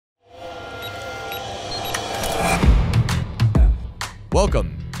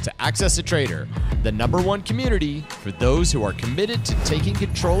Welcome to Access a Trader, the #1 community for those who are committed to taking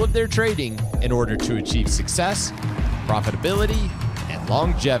control of their trading in order to achieve success, profitability, and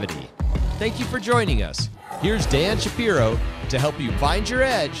longevity. Thank you for joining us. Here's Dan Shapiro to help you find your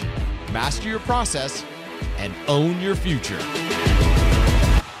edge, master your process, and own your future.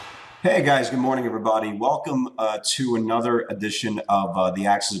 Hey guys, good morning everybody. Welcome to another edition of the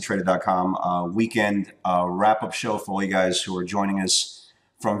AccessATrader.com weekend wrap-up show for all you guys who are joining us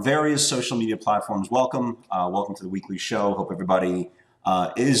from various social media platforms. Welcome to the weekly show. Hope everybody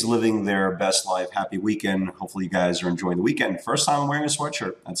is living their best life. Happy weekend. Hopefully you guys are enjoying the weekend. First time I'm wearing a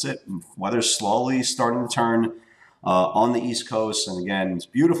sweatshirt. That's it. Weather's slowly starting to turn on the East Coast. And again, it's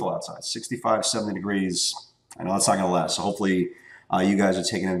beautiful outside, 65, 70 degrees. I know it's not going to last. So hopefully you guys are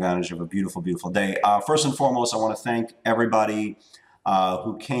taking advantage of a beautiful, beautiful day. First and foremost, I want to thank everybody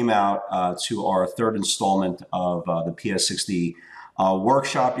who came out to our third installment of the PS60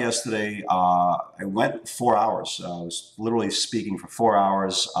 workshop yesterday. I went 4 hours. I was literally speaking for 4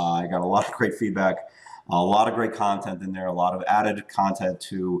 hours. I got a lot of great feedback, a lot of great content in there, a lot of added content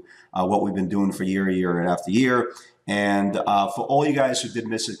to what we've been doing for year after year. And for all you guys who did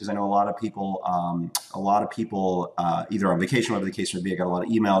miss it, because I know a lot of people either on vacation or whatever the case may be, I got a lot of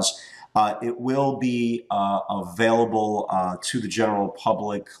emails. It will be available to the general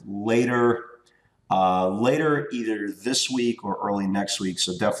public later either this week or early next week.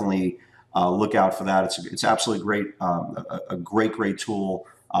 So definitely look out for that. It's absolutely great, a great tool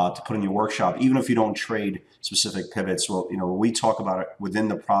to put in your workshop, even if you don't trade specific pivots. Well, you know, we talk about it within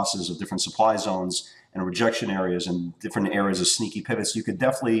the process of different supply zones and rejection areas and different areas of sneaky pivots. You could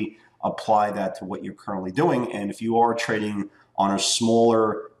definitely apply that to what you're currently doing. And if you are trading on a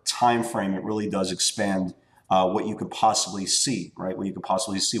smaller time frame, it really does expand what you could possibly see, right? What you could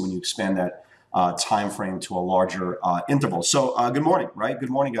possibly see when you expand that time frame to a larger interval. So good morning, right? Good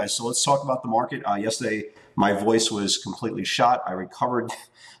morning, guys. So let's talk about the market. Yesterday, my voice was completely shot. I recovered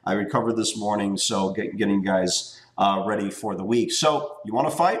this morning. So getting you guys ready for the week. So you want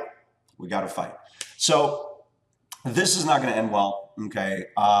to fight? We got to fight. So this is not going to end well. Okay,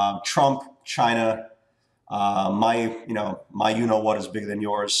 Trump, China, my you-know-what is bigger than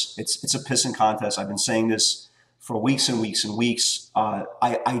yours. It's a pissing contest. I've been saying this for weeks and weeks and weeks.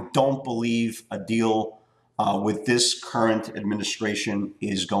 I don't believe a deal with this current administration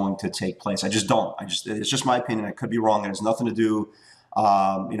is going to take place. I just don't. It's just my opinion. I could be wrong. It has nothing to do.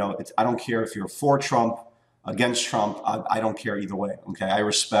 I don't care if you're for Trump, against Trump. I don't care either way. Okay, I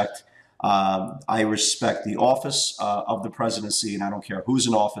respect the office of the presidency, and I don't care who's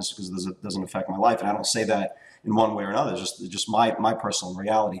in office because it doesn't affect my life. And I don't say that in one way or another. It's just my personal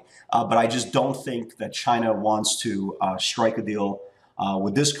reality. But I just don't think that China wants to strike a deal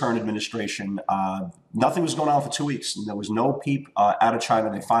with this current administration. Nothing was going on for 2 weeks. There was no peep out of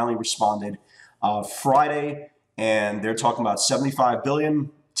China. They finally responded Friday, and they're talking about 75 billion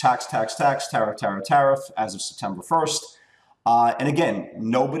tax, tariff as of September 1st. And again,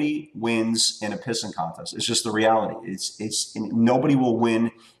 nobody wins in a pissing contest. It's just the reality. Nobody will win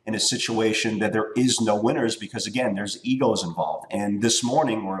in a situation that there is no winners because, again, there's egos involved. And this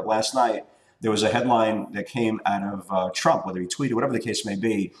morning or last night, there was a headline that came out of Trump, whether he tweeted, whatever the case may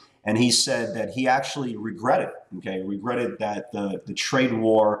be, and he said that he actually regretted that the trade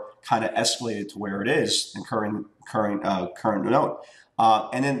war kind of escalated to where it is in current note.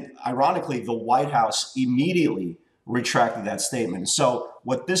 And then, ironically, the White House immediately retracted that statement. So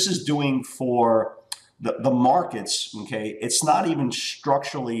what this is doing for the markets, okay, it's not even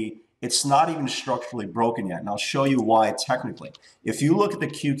structurally broken yet. And I'll show you why technically. If you look at the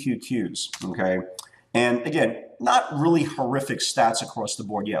QQQs, okay, and again, not really horrific stats across the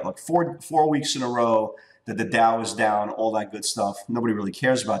board yet. Like four weeks in a row that the Dow is down, all that good stuff. Nobody really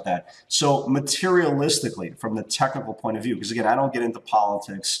cares about that. So materialistically, from the technical point of view, because again, I don't get into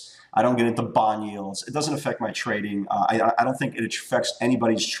politics, I don't get into bond yields. It doesn't affect my trading. I don't think it affects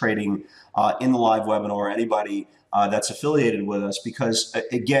anybody's trading in the live webinar or anybody that's affiliated with us because,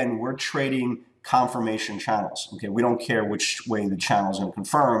 again, we're trading confirmation channels. Okay, we don't care which way the channel is going to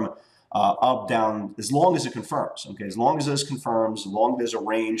confirm, up, down, as long as it confirms. Okay, as long as this confirms, as long as there's a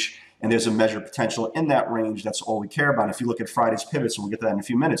range and there's a measured potential in that range, that's all we care about. If you look at Friday's pivots, and we'll get to that in a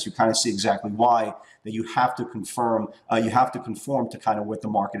few minutes, you kind of see exactly why that you have to conform to kind of what the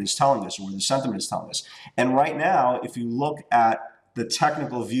market is telling us or what the sentiment is telling us. And right now, if you look at the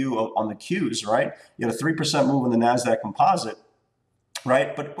technical view on the Qs, right, you had a 3% move in the NASDAQ composite,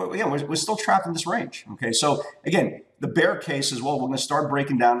 right? But yeah, we're still trapped in this range. Okay, so again, the bear case is, well, we're going to start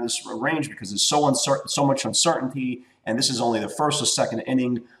breaking down this range because there's so much uncertainty, and this is only the first or second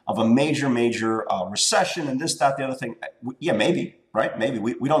inning of a major recession, and this, that, the other thing. Yeah, maybe. right? Maybe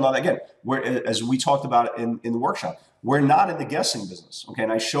we don't know that. Again, as we talked about in the workshop, we're not in the guessing business, okay?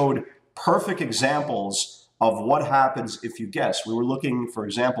 And I showed perfect examples of what happens if you guess. We were looking, for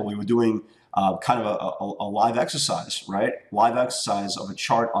example, we were doing kind of a live exercise, right? Live exercise of a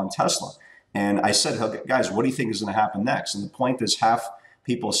chart on Tesla. And I said, guys, what do you think is going to happen next? And the point is, half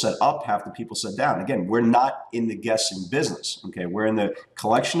people said up, half the people said down. Again, we're not in the guessing business, okay? We're in the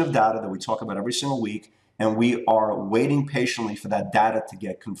collection of data that we talk about every single week, and we are waiting patiently for that data to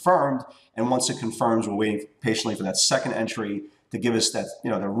get confirmed. And once it confirms, we're waiting patiently for that second entry to give us that,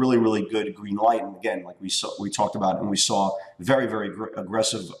 the really, really good green light. And again, like we talked about, and we saw very, very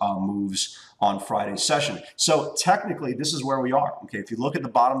aggressive moves on Friday's session. So technically, this is where we are. Okay, if you look at the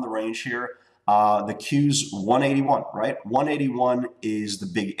bottom of the range here, the Q's 181, right? 181 is the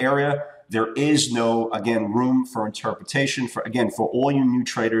big area. There is no, again, room for interpretation. For all you new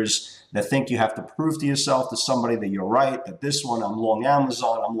traders that think you have to prove to yourself, to somebody, that you're right, that this one, I'm long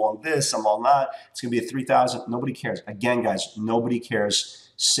Amazon, I'm long this, I'm long that, it's going to be a 3,000. Nobody cares. Again, guys, nobody cares.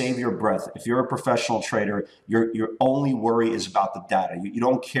 Save your breath. If you're a professional trader, your only worry is about the data. You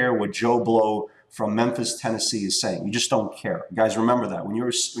don't care what Joe Blow from Memphis, Tennessee is saying. You just don't care. Guys, remember that.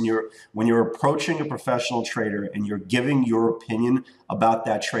 When you're approaching a professional trader and you're giving your opinion about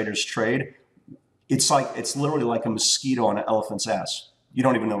that trader's trade, it's literally like a mosquito on an elephant's ass. You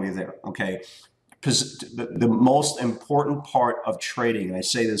don't even know you're there, okay? Because the most important part of trading, and I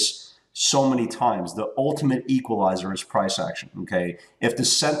say this so many times, the ultimate equalizer is price action, okay? If the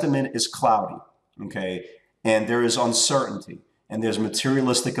sentiment is cloudy, okay, and there is uncertainty, and there's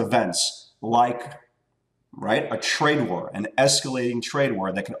materialistic events like, right, a trade war, an escalating trade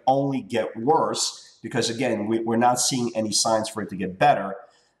war that can only get worse because, again, we're not seeing any signs for it to get better,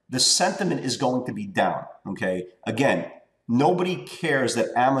 the sentiment is going to be down, okay? Again, nobody cares that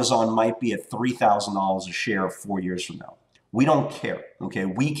Amazon might be at $3,000 a share 4 years from now. We don't care, okay?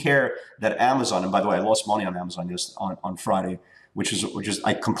 We care that Amazon, and by the way, I lost money on Amazon on Friday, which is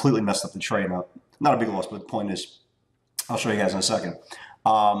I completely messed up the trade. Now, not a big loss, but the point is, I'll show you guys in a second,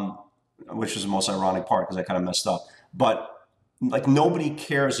 which is the most ironic part because I kind of messed up. But like nobody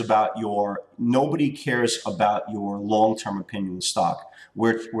cares about your long-term opinion in stock.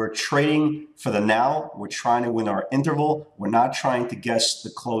 We're trading for the now. We're trying to win our interval. We're not trying to guess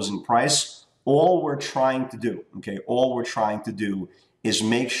the closing price. All we're trying to do, okay, is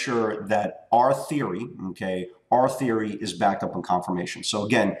make sure that our theory, is backed up on confirmation. So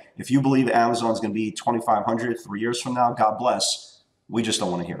again, if you believe Amazon's going to be 2,500 3 years from now, God bless. We just don't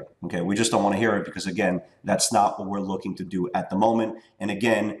want to hear it, okay? We just don't want to hear it because, again, that's not what we're looking to do at the moment. And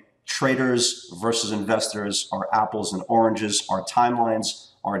again, traders versus investors are apples and oranges. Our timelines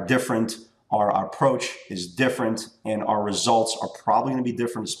are different. Our approach is different, and our results are probably going to be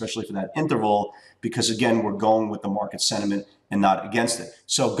different, especially for that interval, because, again, we're going with the market sentiment and not against it.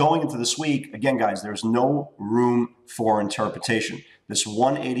 So going into this week, again, guys, there's no room for interpretation. This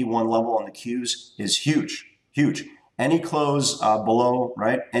 181 level on the Qs is huge, huge. Any close below,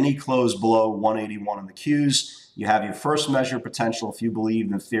 right? Any close below 181 on the Qs, you have your first measure potential if you believe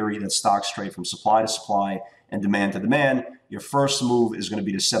in the theory that stocks trade from supply to supply and demand to demand. Your first move is going to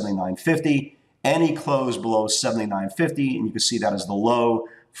be to 79.50. Any close below 79.50, and you can see that as the low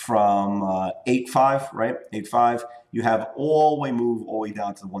from 8.5, right? 8.5. You have all the way move all the way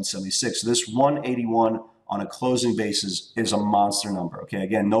down to the 176. So this 181 on a closing basis is a monster number. Okay,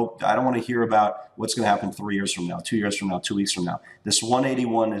 again, no, I don't want to hear about what's going to happen 3 years from now, 2 years from now, 2 weeks from now. This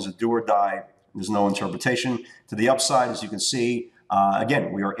 181 is a do or die. There's no interpretation. To the upside, as you can see,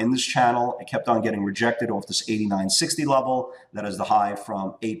 again, we are in this channel. It kept on getting rejected off this 89.60 level. That is the high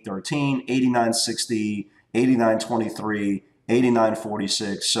from 8.13, 89.60, 89.23,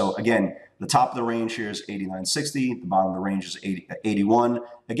 89.46. So again, the top of the range here is 89.60. The bottom of the range is 81.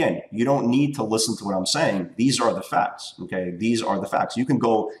 Again, you don't need to listen to what I'm saying. These are the facts, okay? These are the facts. You can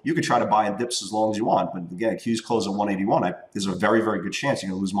try to buy in dips as long as you want, but again, Q's close at 181. There's a very, very good chance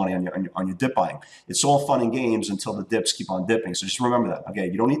you're gonna lose money on your dip buying. It's all fun and games until the dips keep on dipping. So just remember that, okay?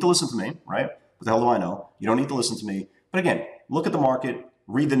 You don't need to listen to me, right? What the hell do I know? You don't need to listen to me. But again, look at the market,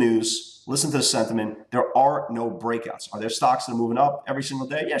 read the news, listen to the sentiment. There are no breakouts. Are there stocks that are moving up every single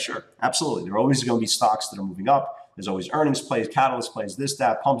day? Yeah, sure, absolutely. There are always going to be stocks that are moving up. There's always earnings plays, catalyst plays, this,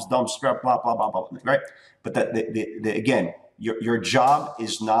 that, pumps, dumps, blah, blah, blah, blah, right? But again, your job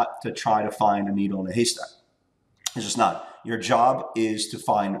is not to try to find a needle in a haystack. It's just not. Your job is to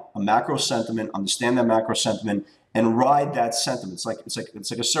find a macro sentiment, understand that macro sentiment, and ride that sentiment.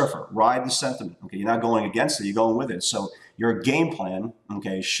 It's like a surfer. Ride the sentiment. Okay, you're not going against it. You're going with it. So your game plan,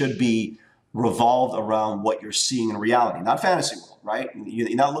 okay, should be revolved around what you're seeing in reality, not fantasy world, right?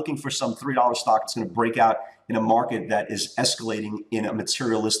 You're not looking for some $3 stock that's going to break out in a market that is escalating in a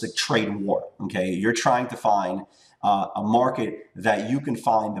materialistic trade war, okay? You're trying to find a market that you can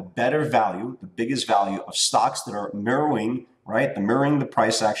find the better value, the biggest value of stocks that are mirroring, right? Mirroring the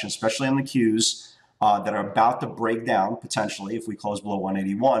price action, especially on the Qs that are about to break down potentially if we close below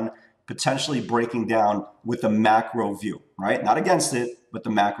 181, potentially breaking down with the macro view, right? Not against it, but the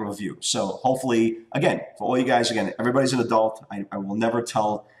macro view. So hopefully, again, for all you guys, again, everybody's an adult. I will never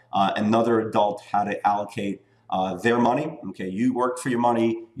tell another adult how to allocate their money. Okay, you worked for your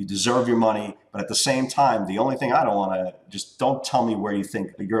money, you deserve your money, but at the same time, the only thing I don't want to, just don't tell me where you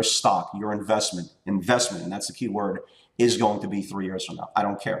think your stock, your investment, and that's the key word, is going to be 3 years from now. I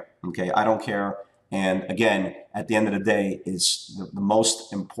don't care. Okay, I don't care. And again, at the end of the day, is the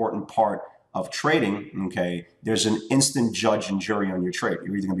most important part of trading. Okay, there's an instant judge and jury on your trade.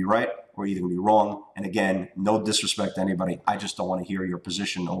 You're either going to be right or you're either going to be wrong. And again, no disrespect to anybody. I just don't want to hear your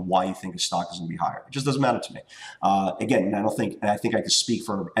position on why you think a stock is going to be higher. It just doesn't matter to me. Again, I think I can speak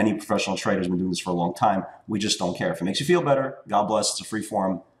for any professional trader who's been doing this for a long time. We just don't care. If it makes you feel better, God bless. It's a free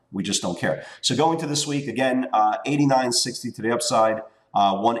forum. We just don't care. So going to this week, again, 89.60 to the upside.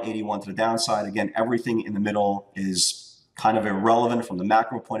 181 to the downside. Again, everything in the middle is kind of irrelevant from the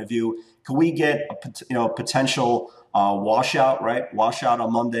macro point of view. Can we get a potential washout, right? Washout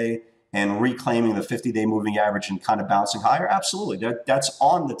on Monday and reclaiming the 50-day moving average and kind of bouncing higher? Absolutely. That's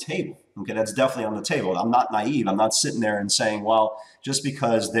on the table. Okay, that's definitely on the table. I'm not naive. I'm not sitting there and saying, well, just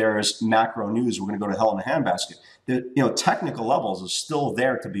because there's macro news, we're going to go to hell in a handbasket. The technical levels are still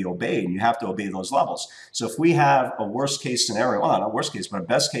there to be obeyed, and you have to obey those levels. So if we have a worst case scenario, well, not a worst case, but a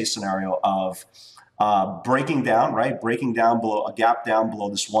best case scenario of breaking down, right? Breaking down below a gap down below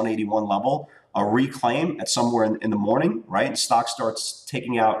this 181 level, a reclaim at somewhere in the morning, right? And stock starts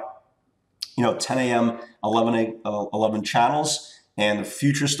taking out, 10 a.m., 11 channels, and the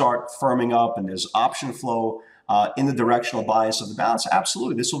futures start firming up, and there's option flow in the directional bias of the balance.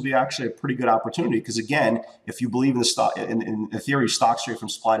 Absolutely, this will be actually a pretty good opportunity because, again, if you believe in the stock, in the theory, stocks trade from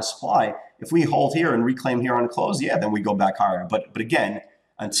supply to supply. If we hold here and reclaim here on the close, yeah, then we go back higher. But again,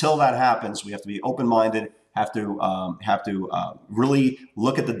 until that happens, we have to be open-minded. Have to really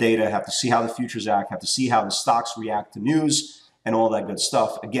look at the data. Have to see how the futures act. Have to see how the stocks react to news and all that good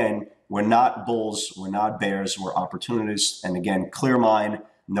stuff. Again, we're not bulls. We're not bears. We're opportunists. And again, clear mind,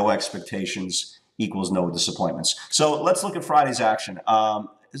 no expectations equals no disappointments. So let's look at Friday's action.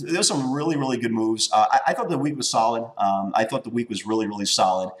 There's some really, really good moves. I thought the week was solid. I thought the week was really, really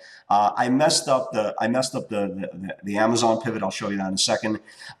solid. I messed up the Amazon pivot. I'll show you that in a second.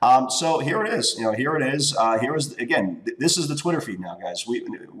 So here it is. Here it is. Here is again. This is the Twitter feed now, guys.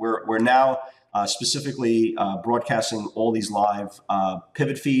 We're now specifically broadcasting all these live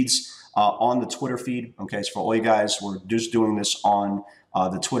pivot feeds on the Twitter feed. Okay, so for all you guys, we're just doing this on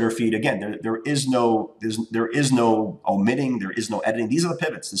the Twitter feed. Again, there is no omitting, there is no editing. These are the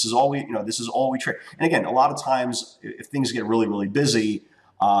pivots. This is all we trade. And again, a lot of times, if things get really, really busy,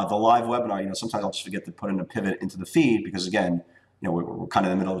 the live webinar, sometimes I'll just forget to put in a pivot into the feed because again, we're kind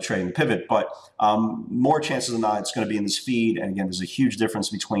of in the middle of trading the pivot. But more chances than not, it's going to be in this feed. And again, there's a huge difference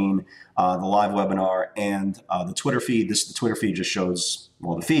between the live webinar and the Twitter feed. The Twitter feed just shows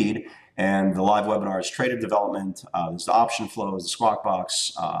the feed. And the live webinar is traded development. There's the option flows, the squawk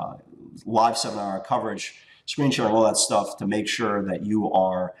box, live seminar coverage, screen sharing, all that stuff to make sure that you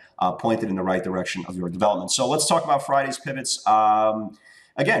are pointed in the right direction of your development. So let's talk about Friday's pivots.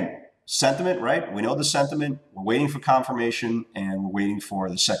 Again, sentiment, right? We know the sentiment. We're waiting for confirmation, and we're waiting for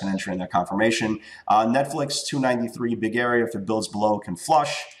the second entry in that confirmation. Netflix 293 big area. If it builds below, can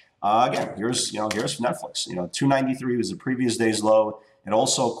flush. Again, here's Netflix. 293 was the previous day's low. It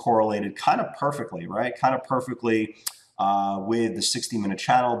also correlated kind of perfectly, right? Kind of perfectly with the 60-minute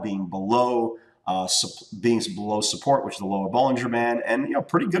channel being below support, which is the lower Bollinger Band, and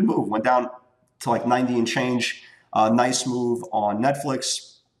pretty good move. Went down to like 90 and change. Nice move on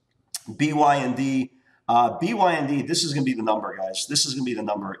Netflix. BYND. BYND. This is going to be the number, guys. This is going to be the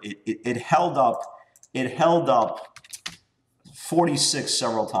number. It held up. It held up 46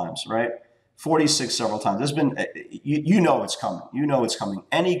 several times, right? 46 several times. There's been, it's coming. It's coming.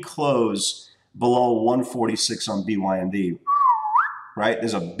 Any close below 146 on BYND, right?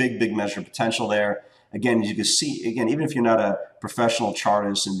 There's a big measure of potential there. Again, as you can see, even if you're not a professional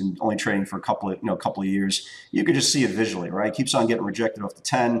chartist and been only trading for a couple of years, you can just see it visually, right? Keeps on getting rejected off the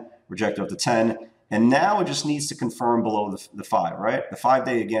 10, and now it just needs to confirm below the 5, right? The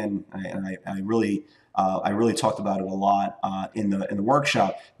 5-day again, and I really talked about it a lot in the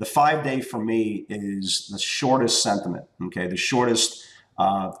workshop. The 5-day for me is the shortest sentiment. Okay, the shortest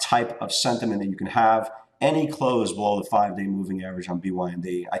type of sentiment that you can have. Any close below the 5-day moving average on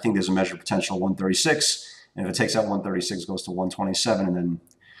BYND, I think there's a measure of potential 136. And if it takes out 136, goes to 127, and then,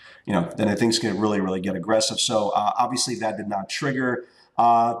 then things can really get aggressive. So obviously that did not trigger.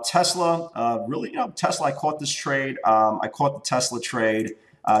 Tesla, Tesla, I caught this trade. I caught the Tesla trade.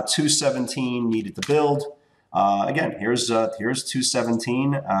 217 needed to build. Again, here's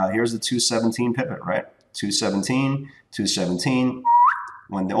 217. Here's the 217 pivot, right? 217,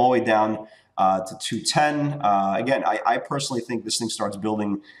 went all the way down to 210. Again, I personally think this thing starts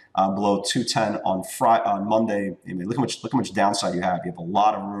building below 210 on Monday. I mean, look how much downside you have. You have a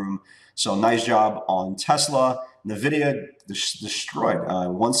lot of room. So nice job on Tesla. Nvidia destroyed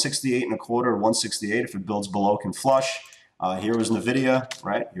 168 and a quarter, 168. If it builds below, can flush. Here was Nvidia,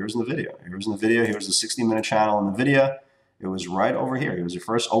 right? Here's Nvidia. Here's Nvidia. Here's the 60-minute channel on Nvidia. It was right over here. It was your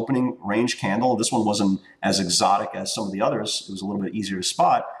first opening range candle. This one wasn't as exotic as some of the others. It was a little bit easier to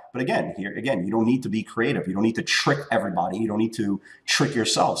spot. But again, you don't need to be creative. You don't need to trick everybody. You don't need to trick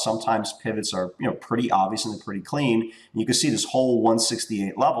yourself. Sometimes pivots are, pretty obvious and they're pretty clean. And you can see this whole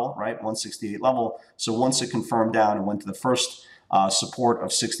 168 level, right? 168 level. So once it confirmed down and went to the first support of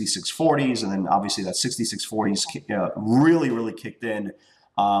 6640s, and then obviously that 6640s really kicked in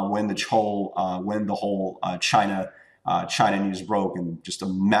when the whole China news broke, and just a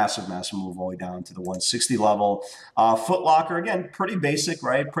massive move all the way down to the 160 level. Foot Locker, again, pretty basic,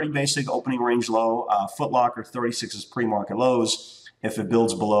 right? Pretty basic opening range low. Foot Locker 36 is pre-market lows. If it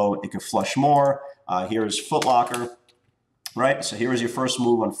builds below, it could flush more. Here's Foot Locker, right? So here is your first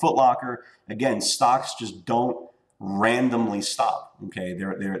move on Foot Locker. Again, stocks just don't randomly stop. Okay,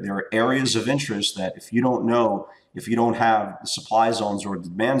 there are areas of interest that if you don't have the supply zones or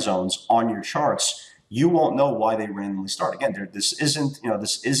demand zones on your charts, you won't know why they randomly start. Again, this isn't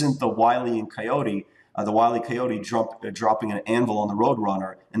the Wile and Coyote, the Wile E. Coyote dropping an anvil on the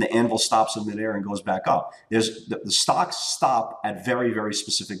Roadrunner, and the anvil stops in midair and goes back up. There's the stocks stop at very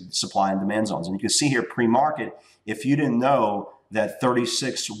specific supply and demand zones, and you can see here pre-market. If you didn't know that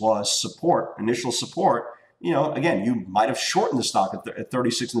 36 was support, initial support, again, you might have shortened the stock at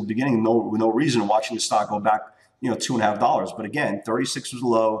 36 in the beginning, with no reason, watching the stock go back, $2.50. But again, 36 was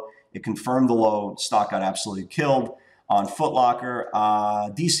low. It confirmed the low. Stock got absolutely killed on Foot Locker.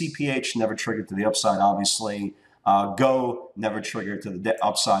 DCPH never triggered to the upside, obviously. Go never triggered to the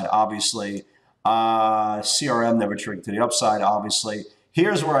upside, obviously. CRM never triggered to the upside, obviously.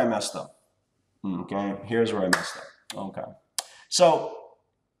 Here's where I messed up. Okay, here's where I messed up. Okay, so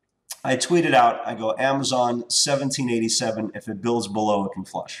I tweeted out, I go, Amazon 1787, if it builds below, it can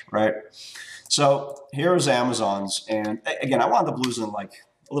flush, right? So here's Amazon's, and again, I wound up losing like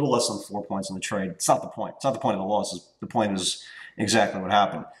a little less than 4 points in the trade. It's not the point. It's not the point of the losses. The point is exactly what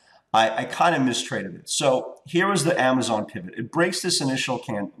happened. I kind of mistraded it. So here was the Amazon pivot. It breaks this initial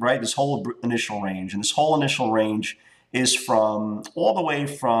this whole initial range, and this whole initial range is from all the way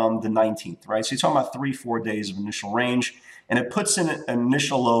from the 19th, right? So you're talking about 3-4 days of initial range, and it puts in an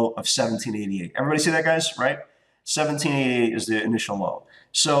initial low of 1788. Everybody see that, guys, right? 1788 is the initial low.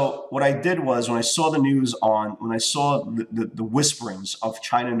 So what I did was, when I saw the news when I saw the whisperings of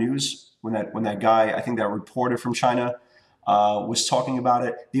China news, when that guy, I think that reporter from China was talking about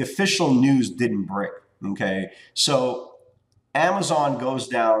it, the official news didn't break, okay? So Amazon goes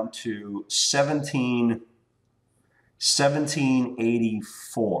down to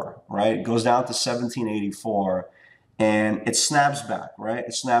 1784, right? It goes down to 1784, and it snaps back, right?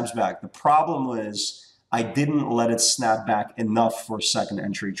 It snaps back. The problem was, I didn't let it snap back enough for a second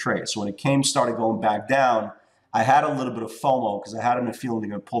entry trade. So when it started going back down, I had a little bit of FOMO because I had a feeling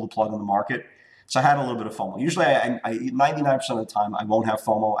they're going to pull the plug on the market. So I had a little bit of FOMO. Usually, 99% of the time, I won't have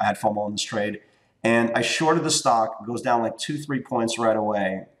FOMO. I had FOMO in this trade. And I shorted the stock. It goes down like 2-3 points right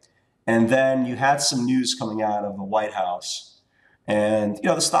away. And then you had some news coming out of the White House. And,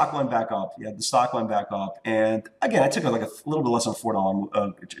 the stock went back up. Yeah, the stock went back up. And again, I took like a little bit less than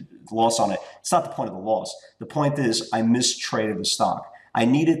 $4 loss on it. It's not the point of the loss. The point is I mistraded the stock. I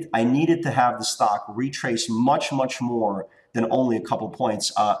needed to have the stock retrace much more than only a couple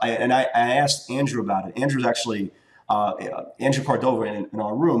points. I asked Andrew about it. Andrew's actually, Andrew Cordova in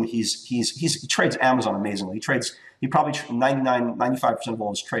our room, he trades Amazon amazingly. He probably 95% of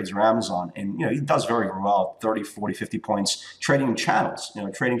all his trades are Amazon, and he does very well, 30, 40, 50 points trading channels,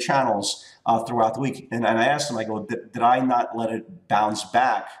 throughout the week. And I asked him, I go, did I not let it bounce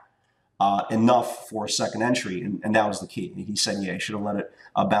back enough for a second entry? And that was the key. He said, yeah, you should have let it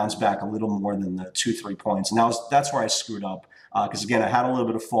bounce back a little more than the 2-3 points. And that's where I screwed up, because again, I had a little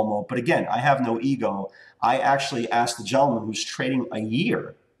bit of FOMO, but again, I have no ego. I actually asked the gentleman who's trading a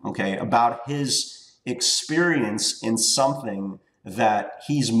year, okay, about his experience in something that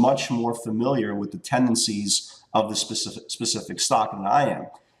he's much more familiar with the tendencies of the specific stock than I am.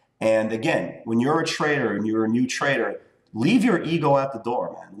 And again, when you're a trader and you're a new trader, leave your ego at the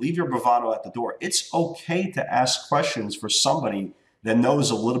door, man. Leave your bravado at the door. It's okay to ask questions for somebody that knows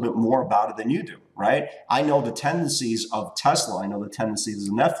a little bit more about it than you do, right? I know the tendencies of Tesla. I know the tendencies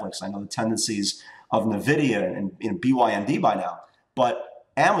of Netflix. I know the tendencies of NVIDIA and BYND by now. But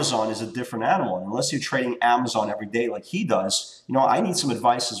Amazon is a different animal. And unless you're trading Amazon every day like he does, I need some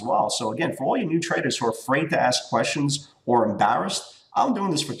advice as well. So again, for all you new traders who are afraid to ask questions or embarrassed, I'm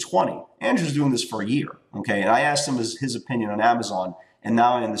doing this for 20. Andrew's doing this for a year, okay? And I asked him his opinion on Amazon, and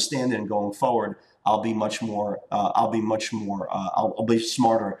now I understand it. And going forward, I'll be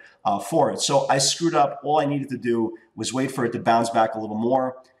smarter for it. So I screwed up. All I needed to do was wait for it to bounce back a little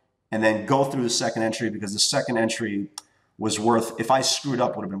more, and then go through the second entry, because the second entry was worth, if I screwed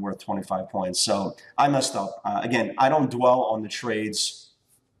up, would have been worth 25 points. So I messed up. Again, I don't dwell on the trades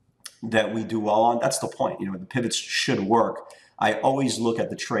that we do well on. That's the point. The pivots should work. I always look at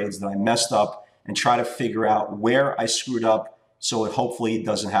the trades that I messed up and try to figure out where I screwed up, so it hopefully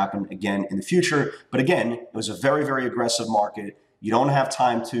doesn't happen again in the future. But again, it was a very, very aggressive market. You don't have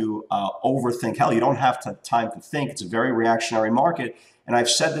time to overthink. Hell, you don't have time to think. It's a very reactionary market. And I've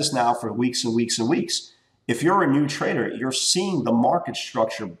said this now for weeks and weeks and weeks. If you're a new trader, you're seeing the market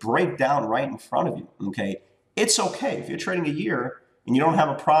structure break down right in front of you, okay? It's okay. If you're trading a year and you don't have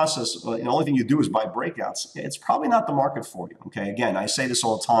a process, the only thing you do is buy breakouts, it's probably not the market for you, okay? Again, I say this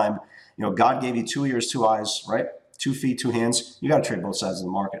all the time. God gave you 2 ears, 2 eyes, right? 2 feet, 2 hands. You got to trade both sides of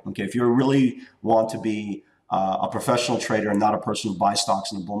the market, okay? If you really want to be a professional trader and not a person who buys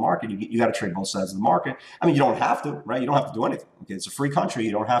stocks in the bull market, you got to trade both sides of the market. I mean, you don't have to, right? You don't have to do anything. Okay, it's a free country.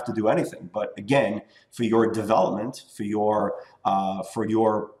 You don't have to do anything. But again, for your development, for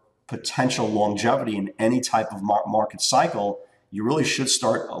your potential longevity in any type of market cycle, you really should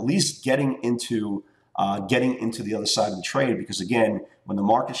start at least getting into the other side of the trade. Because again, when the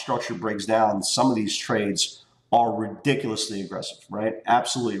market structure breaks down, some of these trades are ridiculously aggressive, right?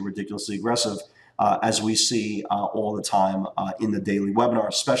 Absolutely ridiculously aggressive. As we see all the time in the daily webinar,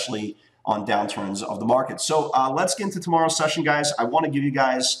 especially on downturns of the market. So let's get into tomorrow's session, guys. I want to give you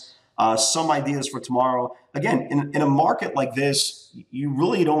guys some ideas for tomorrow. Again, in a market like this, you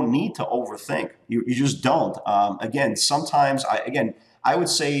really don't need to overthink. You just don't. Again, sometimes, I would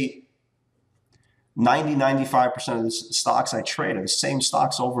say 90-95% of the stocks I trade are the same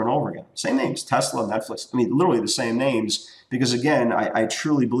stocks over and over again. Same names, Tesla, Netflix. I mean, literally the same names. Because again, I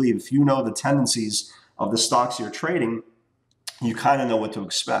truly believe if you know the tendencies of the stocks you're trading, you kind of know what to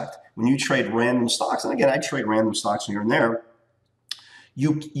expect. When you trade random stocks, and again, I trade random stocks here and there,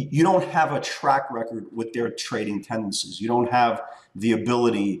 you don't have a track record with their trading tendencies. You don't have the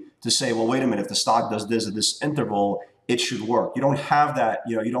ability to say, well, wait a minute, if the stock does this at this interval, it should work. You don't have that,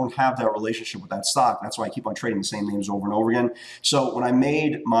 you don't have that relationship with that stock. That's why I keep on trading the same names over and over again. So when I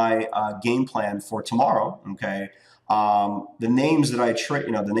made my game plan for tomorrow, okay, the names that I trade,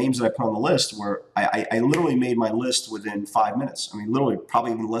 the names that I put on the list were, I literally made my list within 5 minutes. I mean, literally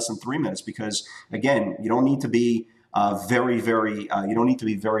probably even less than 3 minutes, because again, you don't need to be very,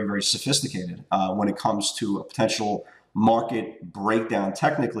 very sophisticated when it comes to a potential market breakdown.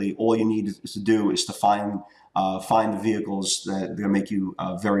 Technically, all you need to do is to find the vehicles that are going to make you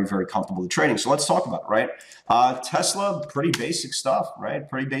very, very comfortable with trading. So let's talk about it, right? Tesla, pretty basic stuff, right?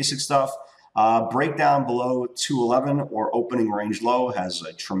 Pretty basic stuff. Breakdown below 211 or opening range low has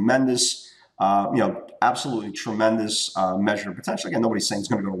a tremendous, absolutely tremendous measure of potential. Again, nobody's saying it's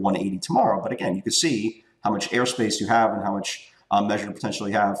going to go to 180 tomorrow, but again, you can see how much airspace you have and how much measure of potential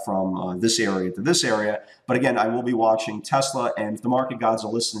you have from this area to this area. But again, I will be watching Tesla, and if the market gods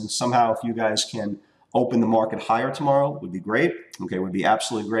are listening, somehow if you guys can open the market higher tomorrow, would be great. Okay, would be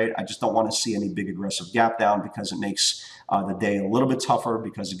absolutely great. I just don't want to see any big aggressive gap down, because it makes the day a little bit tougher,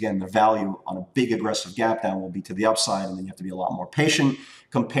 because again, the value on a big aggressive gap down will be to the upside, and then you have to be a lot more patient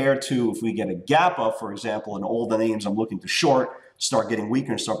compared to if we get a gap up, for example, and all the names I'm looking to short start getting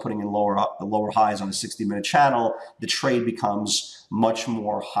weaker and start putting in lower highs on a 60-minute channel, the trade becomes much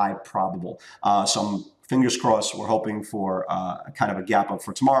more high probable. So fingers crossed, we're hoping for kind of a gap up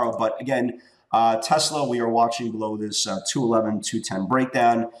for tomorrow. But again, Tesla, we are watching below this 211, 210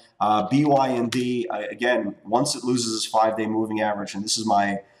 breakdown. BYND, again, once it loses its 5-day moving average, and this is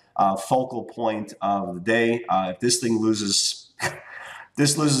my focal point of the day. If this thing loses,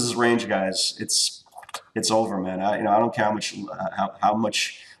 this loses its range, guys, it's over, man. I don't care how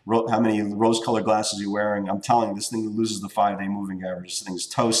many rose-colored glasses you're wearing. I'm telling you, this thing loses the 5-day moving average. This thing's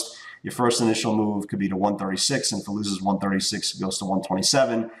toast. Your first initial move could be to 136, and if it loses 136, it goes to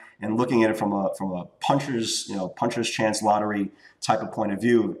 127. and looking at it from a puncher's chance lottery type of point of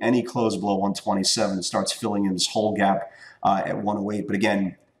view, any close below 127, it starts filling in this whole gap at 108. But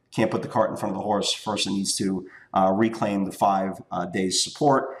again, can't put the cart in front of the horse. First, it needs to reclaim the 5 days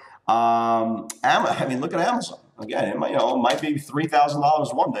support. I mean, look at Amazon. Again, it might be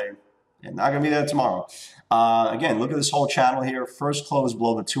 $3,000 one day, and not going to be there tomorrow. Again, look at this whole channel here. First close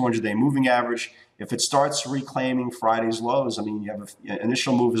below the 200-day moving average. If it starts reclaiming Friday's lows, I mean, you have an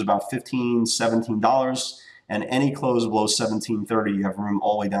initial move is about $15, $17, and any close below 1730, you have room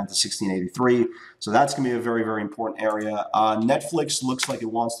all the way down to 1683. So that's going to be a very, very important area. Netflix looks like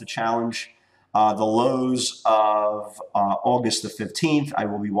it wants to challenge the lows of August the 15th. I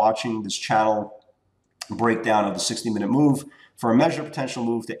will be watching this channel breakdown of the 60-minute move for a measure potential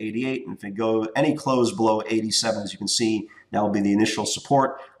move to 88. And if it goes any close below 87, as you can see, that will be the initial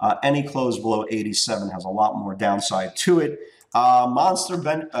support. Any close below 87 has a lot more downside to it. Monster,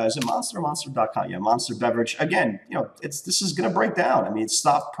 is it Monster or Monster.com? Yeah, Monster Beverage. Again, this is going to break down. I mean, it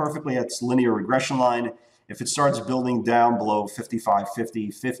stopped perfectly at its linear regression line. If it starts building down below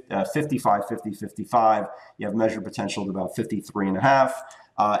 55.50, 55.50, 55, you have measure potential to about 53.5.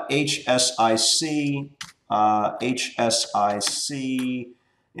 HSIC,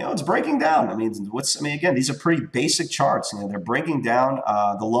 it's breaking down. I mean, again, these are pretty basic charts. They're breaking down.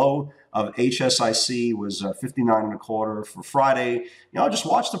 The low of HSIC was 59.25 for Friday. Just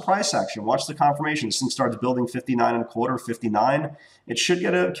watch the price action, watch the confirmation. This thing starts building 59.25, 59. It should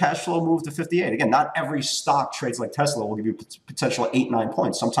get a cash flow move to 58. Again, not every stock trades like Tesla will give you potential 8-9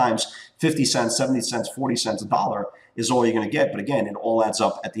 points. Sometimes 50 cents, 70 cents, 40 cents, $1 is all you're going to get. But again, it all adds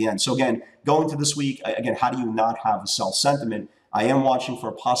up at the end. So again, going to this week, again, how do you not have a sell sentiment? I am watching for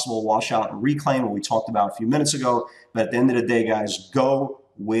a possible washout and reclaim, what we talked about a few minutes ago. But at the end of the day, guys, go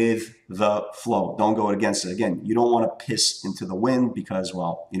with the flow. Don't go against it. Again, you don't want to piss into the wind because,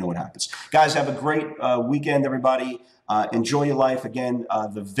 well, you know what happens. Guys, have a great weekend, everybody. Enjoy your life. Again,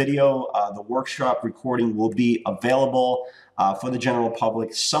 the video, the workshop recording will be available for the general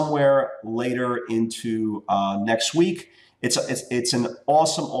public somewhere later into next week. It's an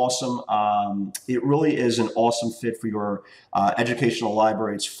awesome, it really is an awesome fit for your educational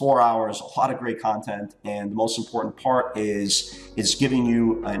library. It's 4 hours, a lot of great content, and the most important part is giving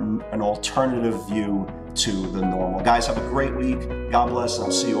you an alternative view to the normal. Guys, have a great week. God bless, and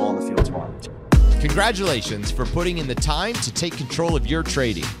I'll see you all in the field tomorrow. Congratulations for putting in the time to take control of your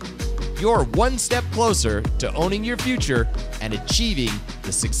trading. You're one step closer to owning your future and achieving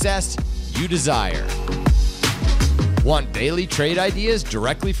the success you desire. Want daily trade ideas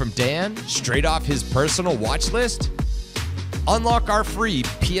directly from Dan, straight off his personal watch list? Unlock our free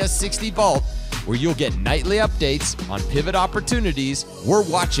PS60 Vault, where you'll get nightly updates on pivot opportunities we're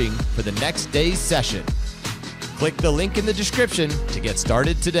watching for the next day's session. Click the link in the description to get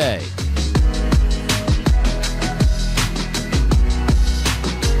started today.